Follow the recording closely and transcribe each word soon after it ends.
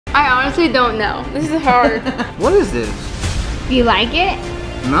I honestly don't know. This is hard. What is this? Do you like it?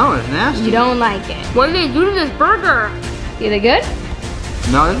 No, it's nasty. You don't like it. What did they do to this burger? Is it good?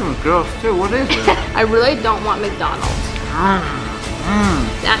 No, this one's gross too. What is it? I really don't want McDonald's.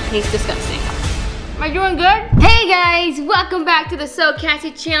 That tastes disgusting. Am I doing good? Hey guys, welcome back to the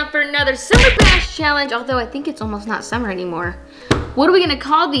SoCassie channel for another Summer Bash challenge. Although I think it's almost not summer anymore. What are we gonna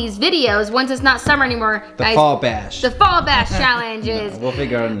call these videos once it's not summer anymore? The guys, Fall Bash. The Fall Bash challenge is. We'll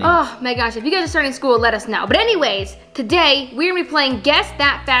figure out a name. Oh my gosh, if you guys are starting school, let us know. But anyways, today we're gonna be playing Guess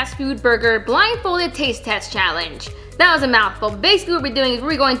That Fast Food Burger Blindfolded Taste Test Challenge. That was a mouthful. But basically what we're doing is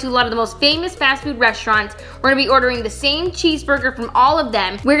we're going to a lot of the most famous fast food restaurants. We're gonna be ordering the same cheeseburger from all of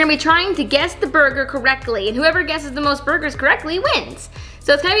them. We're gonna be trying to guess the burger correctly, and whoever guesses the most burgers correctly wins.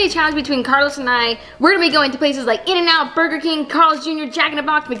 So it's gonna be a challenge between Carlos and I. We're gonna be going to places like In-N-Out, Burger King, Carl's Jr., Jack in the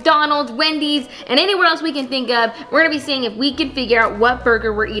Box, McDonald's, Wendy's, and anywhere else we can think of. We're gonna be seeing if we can figure out what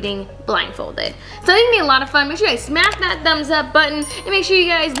burger we're eating blindfolded. So I think it's gonna be a lot of fun. Make sure you guys smash that thumbs up button, and make sure you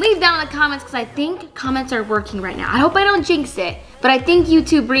guys leave down in the comments, because I think comments are working right now. I hope I don't jinx it, but I think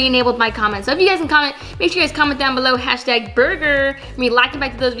YouTube re-enabled my comments. So if you guys can comment, make sure you guys comment down below, #burger. Me liking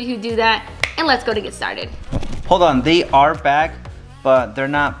back to those of you who do that, and let's go to get started. Hold on, they are back, but they're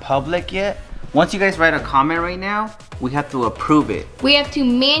not public yet. Once you guys write a comment right now, we have to approve it. We have to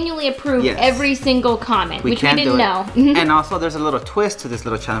manually approve every single comment, which we didn't know. And also there's a little twist to this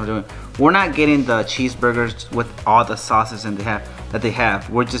little challenge we're doing. We're not getting the cheeseburgers with all the sauces that they have.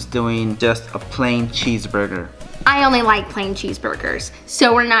 We're just doing just a plain cheeseburger. I only like plain cheeseburgers,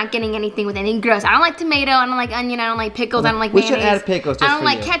 so we're not getting anything with anything gross. I don't like tomato, I don't like onion, I don't like pickles, I don't like mayonnaise. We should add pickles just I don't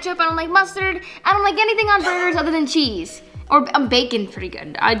like ketchup, I don't like mustard, I don't like anything on burgers other than cheese. Or bacon, pretty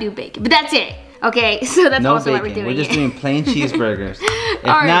good. I do bacon, but that's it. Okay, so that's also why we're doing it. We're just doing plain cheeseburgers. If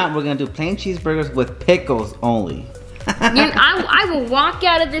not, we're gonna do plain cheeseburgers with pickles only. I will walk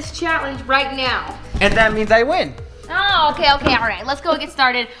out of this challenge right now. And that means I win. Oh, okay, all right. Let's go get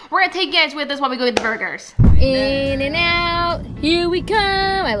started. We're gonna take you guys with us while we go get the burgers. In-N-Out, here we come.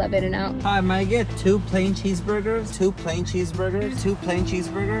 I love In-N-Out. Hi, may I get 2 plain cheeseburgers? 2 plain cheeseburgers? 2 plain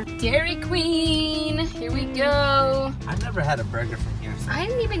cheeseburgers? Dairy Queen, here we go. I've never had a burger from here. So I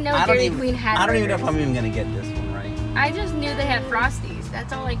didn't even know Dairy Queen had burgers. I don't even know if I'm even gonna get this one right. I just knew they had Frosties.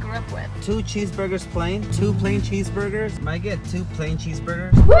 That's all I grew up with. 2 cheeseburgers plain, 2 plain cheeseburgers. May I get 2 plain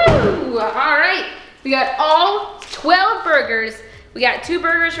cheeseburgers? Woo! All right. We got all 12 burgers. We got 2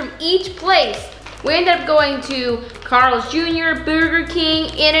 burgers from each place. We ended up going to Carl's Jr., Burger King,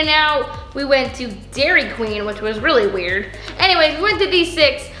 In-N-Out. We went to Dairy Queen, which was really weird. Anyways, we went to these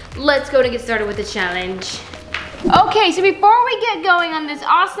 6. Let's go to get started with the challenge. Okay, so before we get going on this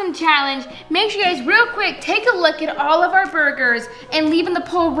awesome challenge, make sure you guys real quick take a look at all of our burgers and leave in the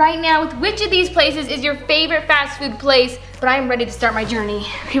poll right now with which of these places is your favorite fast food place. But I'm ready to start my journey.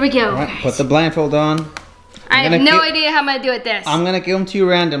 Here we go. All right, put the blindfold on. I have no idea how I'm gonna do with this. I'm gonna give them to you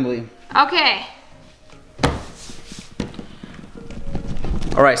randomly. Okay.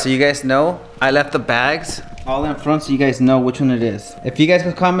 All right, so you guys know I left the bags all in front so you guys know which one it is. If you guys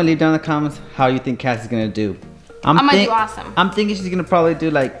could comment, leave down in the comments how you think Cassie's gonna do. I'm gonna do awesome. I'm thinking she's gonna probably do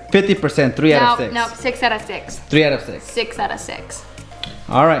like 50%, 3 out of 6. Nope, 6 out of 6. 3 out of 6. 6 out of 6.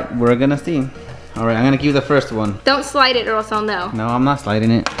 All right, we're gonna see. All right, I'm gonna give you the first one. Don't slide it or else I'll know. No, I'm not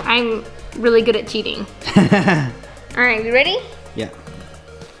sliding it. I'm really good at cheating. All right, you ready? Yeah.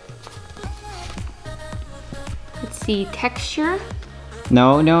 Let's see, texture.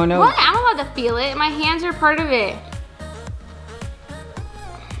 No. What? I'm allowed to feel it. My hands are part of it.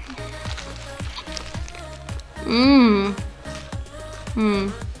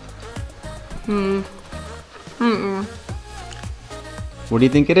 What do you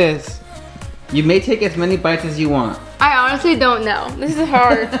think it is? You may take as many bites as you want. I honestly don't know. This is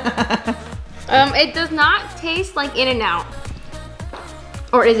hard. It does not taste like In-N-Out.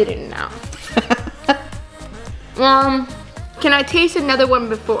 Or is it In-N-Out? Can I taste another one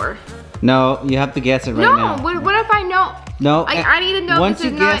before? No, you have to guess it right now. No, what if I know? No. I need to know once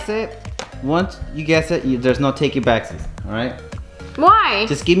this you is guess it, there's no taking backs. All right? Why?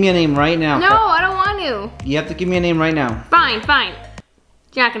 Just give me a name right now. No, I don't want to. You have to give me a name right now. Fine.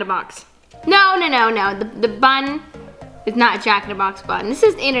 Jack in the Box. No. The bun is not Jack in the Box bun. This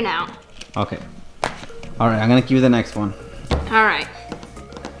is In-N-Out. Okay. All right, I'm gonna give you the next one. All right.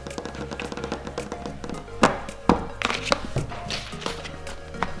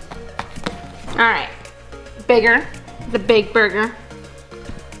 All right. Bigger. The big burger.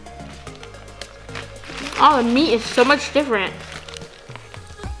 Oh, the meat is so much different.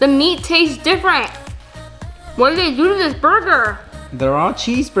 The meat tastes different. What did they do to this burger? They're all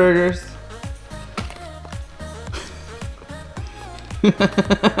cheeseburgers.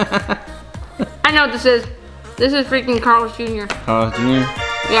 I know what this is. This is freaking Carl's Jr. Carl's Jr.?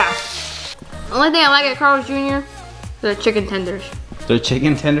 Yeah. The only thing I like at Carl's Jr. They're chicken tenders. They're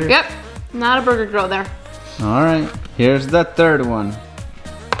chicken tenders? Yep. Not a burger girl there. All right. Here's the third one.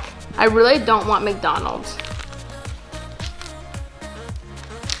 I really don't want McDonald's.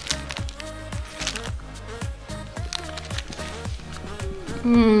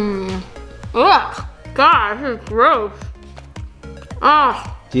 Ugh. God, this is gross.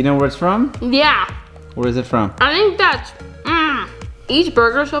 Oh. Do you know where it's from? Yeah. Where is it from? I think that's, each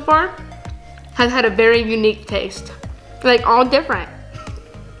burger so far has had a very unique taste. Like all different.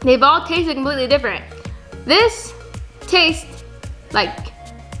 They've all tasted completely different. This tastes like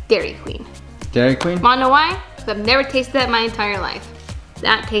Dairy Queen. Dairy Queen? Wanna know why? Because I've never tasted that in my entire life.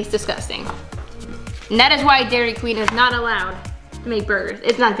 That tastes disgusting. And that is why Dairy Queen is not allowed to make burgers.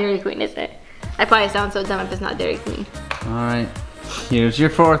 It's not Dairy Queen, is it? I probably sound so dumb if it's not Dairy Queen. All right. Here's your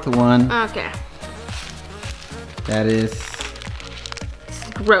fourth one. Okay. That is... It's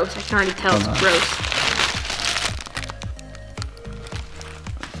gross. I can already tell it's gross.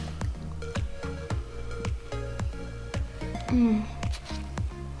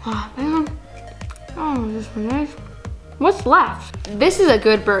 Oh, man. Oh, this one is. What's left? This is a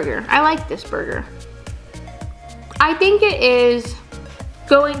good burger. I like this burger. I think it is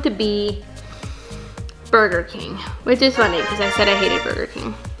going to be Burger King, which is funny because I said I hated Burger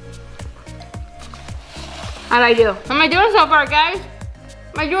King. How'd I do? How am I doing so far, guys?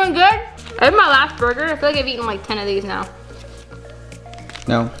 Am I doing good? This is my last burger. I feel like I've eaten like 10 of these now.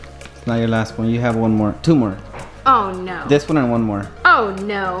 No, it's not your last one. You have one more. Two more. Oh no. This one and one more. Oh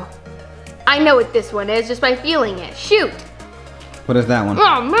no. I know what this one is just by feeling it. Shoot. What is that one?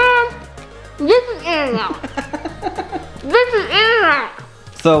 Oh man. This is In-N-Out. This is In-N-Out.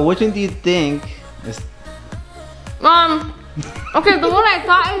 So which one do you think is... Okay, the one I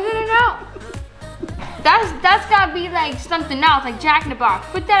thought is In-N-Out. That's gotta be like something else, like Jack in the Box.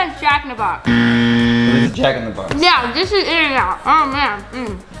 Put that as Jack in the Box. This is Jack in the Box. Yeah, this is In-N-Out. Oh man.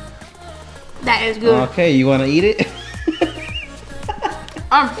 That is good. Okay, you wanna eat it?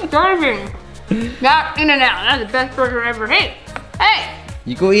 I'm starving. That In-N-Out. That's the best burger I ever ate. Hey.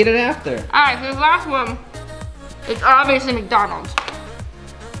 You go eat it after. All right, so the last one. It's obviously McDonald's.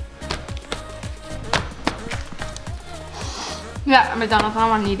 Yeah, McDonald's. I don't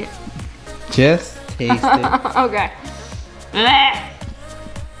want to eat it. Just taste it. Okay. Yeah.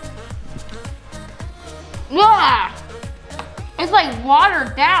 It's like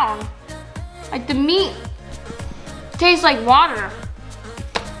watered down. Like the meat tastes like water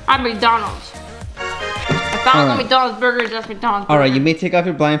at McDonald's. I found the McDonald's burgers, that's McDonald's burger. All right, you may take off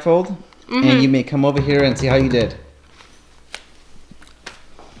your blindfold and you may come over here and see how you did.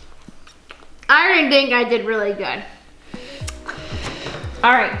 I already think I did really good.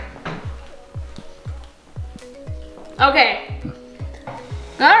 All right. Okay.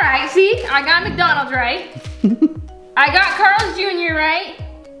 All right, see, I got McDonald's right. I got Carl's Jr. right.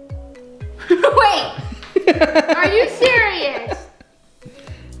 Wait, are you serious?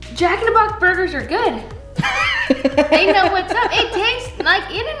 Jack in the Box burgers are good. They know what's up. It tastes like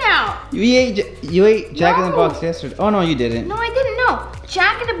In-N-Out. You ate Jack in the Box yesterday. Oh no, you didn't. No, I didn't know.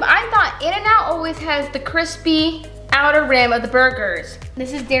 I thought In-N-Out always has the crispy outer rim of the burgers.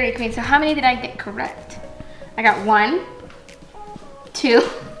 This is Dairy Queen, so how many did I get correct? I got 1, 2.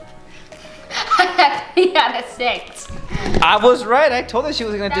 I got a 6. I was right. I told her she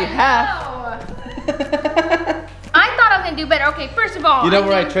was gonna do half. I thought I was gonna do better. Okay, first of all, you know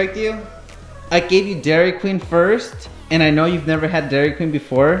where I tricked you? I gave you Dairy Queen first, and I know you've never had Dairy Queen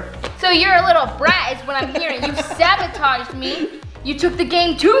before. So you're a little brat is what I'm hearing. You sabotaged me. You took the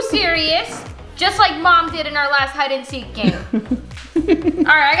game too serious, just like Mom did in our last hide and seek game.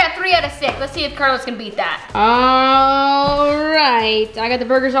 All right, I got 3 out of 6. Let's see if Carlos can beat that. All right, I got the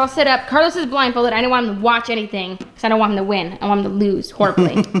burgers all set up. Carlos is blindfolded. I don't want him to watch anything because I don't want him to win. I want him to lose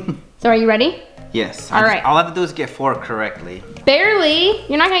horribly. So are you ready? Yes. All right. All I have to do is get 4 correctly. Barely.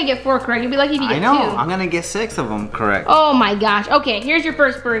 You're not gonna get 4 correct. You'll be lucky if you get 2. I know. I'm gonna get 6 of them correct. Oh my gosh. Okay, here's your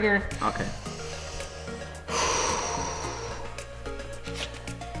first burger. Okay.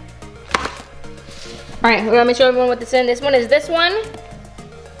 All right, let me show everyone what this is. This one is this one.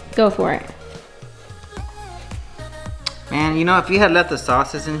 Go for it. Man, you know, if you had left the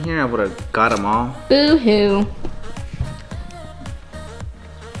sauces in here, I would have got them all. Boo-hoo.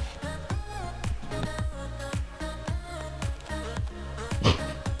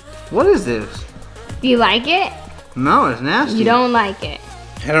 What is this? Do you like it? No, it's nasty. You don't like it.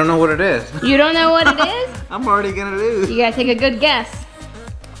 I don't know what it is. You don't know what it is? I'm already gonna lose. You gotta take a good guess.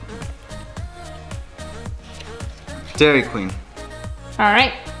 Dairy Queen. All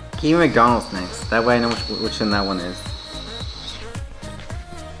right. Give me McDonald's next. That way I know which one that one is.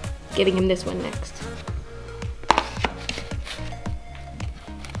 Getting him this one next.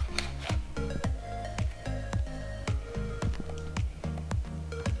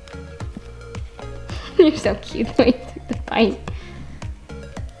 You're so cute the way you took the bite.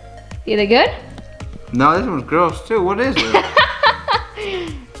 Are they good? No, this one's gross too. What is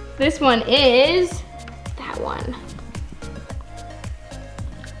it? This one is that one.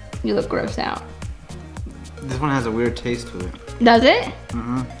 You look grossed out. This one has a weird taste to it. Does it?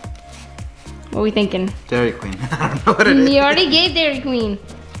 Mm-hmm. What are we thinking? Dairy Queen. I don't know what it is. You already gave Dairy Queen.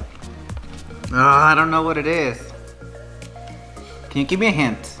 Oh, I don't know what it is. Can you give me a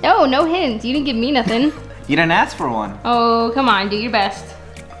hint? Oh, no hints. You didn't give me nothing. You didn't ask for one. Oh, come on. Do your best.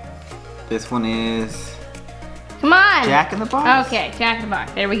 This one is... Come on. Jack in the Box? Okay, Jack in the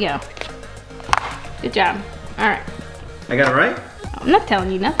Box. There we go. Good job. All right. I got it right? I'm not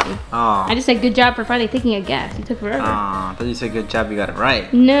telling you nothing. Oh. I just said good job for finally taking a guess. You took forever. Oh, I thought you said good job, you got it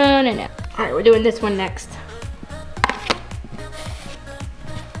right. No, no, no. All right, we're doing this one next.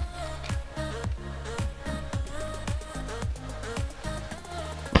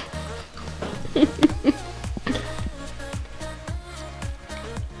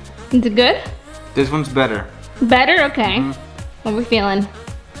 Is it good? This one's better. Better? Okay. What are we feeling?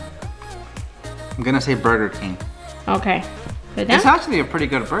 I'm gonna say Burger King. Okay. Good It's now? actually a pretty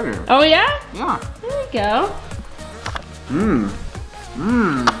good burger. Oh, yeah? Yeah. There we go. Mmm.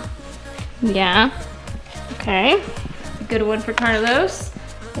 Mmm. Yeah. Okay. A good one for Carlos.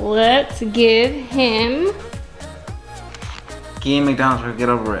 Let's give him... Give me McDonald's or get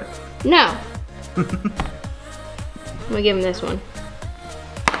over it. No. I'm gonna give him this one.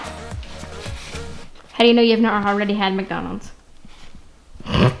 How do you know you've not already had McDonald's?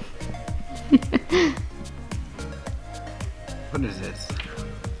 What is this?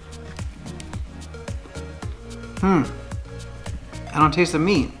 I don't taste the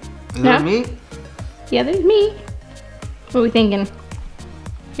meat. Is there meat? Yeah, there's meat. What are we thinking?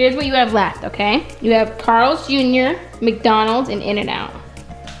 Here's what you have left, okay? You have Carl's Jr., McDonald's, and In-N-Out.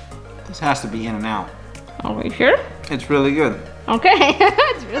 This has to be In-N-Out. Are we sure? It's really good. Okay,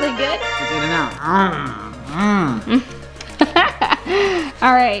 it's really good. It's In-N-Out.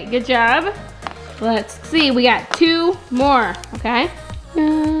 All right, good job. Let's see, we got 2 more, okay?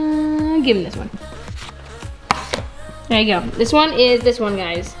 Give him this one. There you go. This one is this one,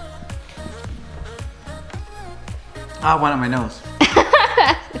 guys. Ah, one on my nose.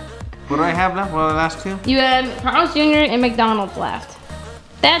 What do I have left? What are the last 2? You have Carl's Jr. and McDonald's left.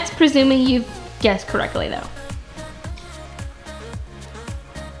 That's presuming you've guessed correctly, though.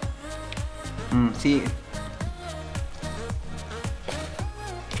 See,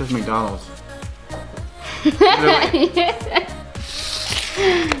 it's McDonald's.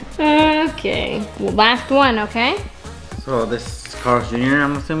 Okay, well, last one, okay? So this is Carl's Jr.,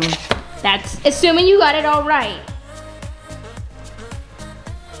 I'm assuming? That's assuming you got it all right.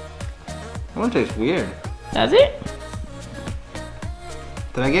 That one tastes weird. Does it?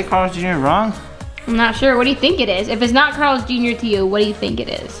 Did I get Carl's Jr. wrong? I'm not sure. What do you think it is? If it's not Carl's Jr. to you, what do you think it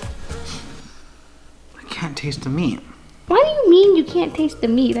is? I can't taste the meat. Why do you mean you can't taste the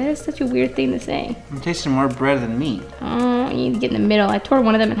meat? That is such a weird thing to say. I'm tasting more bread than meat. Oh, you need to get in the middle. I tore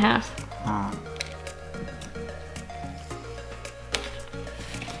one of them in half. Oh.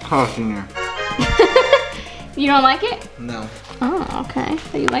 Carl's Jr. You don't like it? No. Oh, okay.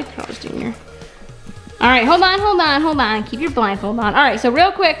 So you like Carl's Jr. All right, hold on. Keep your blindfold on. All right, so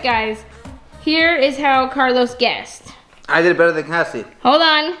real quick, guys. Here is how Carlos guessed. I did better than Cassie. Hold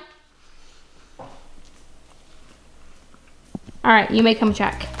on. All right, you may come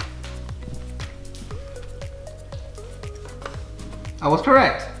check. I was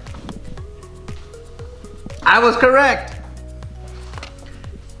correct. I was correct.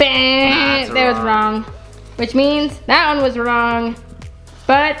 Bang! That's That was wrong. wrong. Which means that one was wrong.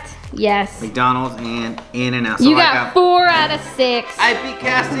 But yes. McDonald's and In-N-Out. So You got 4 out of 6. I beat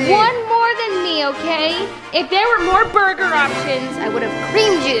Cassie. One more than me, okay? If there were more burger options, I would have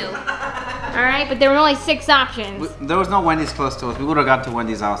creamed you. All right, but there were only 6 options. There was no Wendy's close to us. We would have got to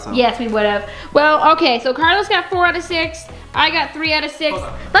Wendy's also. Yes, we would have. Well, okay, so Carlos got 4 out of 6. I got 3 out of 6.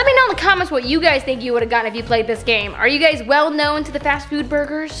 Let me know in the comments what you guys think you would have gotten if you played this game. Are you guys well known to the fast food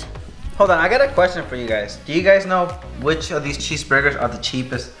burgers? Hold on, I got a question for you guys. Do you guys know which of these cheeseburgers are the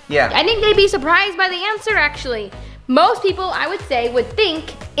cheapest? Yeah. I think they'd be surprised by the answer, actually. Most people, I would say, would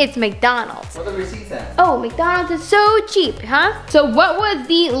think it's McDonald's. What are the receipts at? Oh, McDonald's is so cheap, huh? So what was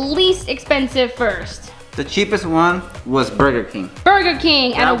the least expensive first? The cheapest one was Burger King. Burger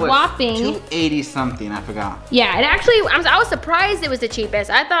King at a whopping $2.80 something, I forgot. Yeah, it actually, I was surprised it was the cheapest.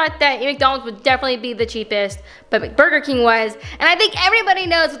 I thought that McDonald's would definitely be the cheapest, but Burger King was. And I think everybody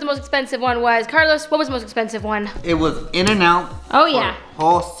knows what the most expensive one was. Carlos, what was the most expensive one? It was In-N-Out. Oh yeah.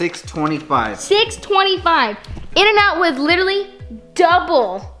 Whole $6.25. $6.25. In-N-Out was literally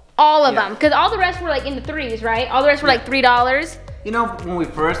double all of them, because all the rest were like in the threes, right? All the rest were like $3. You know, when we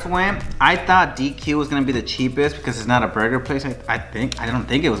first went, I thought DQ was gonna be the cheapest because it's not a burger place. I don't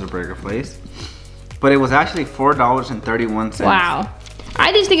think it was a burger place, but it was actually $4.31. Wow.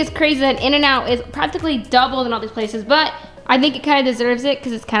 I just think it's crazy that In-N-Out is practically double than all these places, but I think it kind of deserves it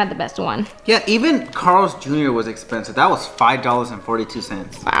because it's kind of the best one. Yeah, even Carl's Jr. was expensive. That was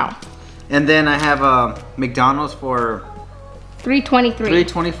 $5.42. Wow. And then I have McDonald's for $3.23.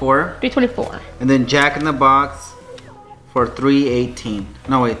 $3.24. $3.24. And then Jack in the Box for $3.18.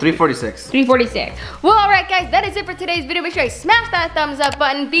 No wait, $3.46. $3.46. Well, alright guys, that is it for today's video. Make sure you smash that thumbs up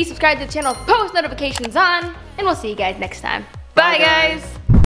button, be subscribed to the channel, post notifications on, and we'll see you guys next time. Bye guys.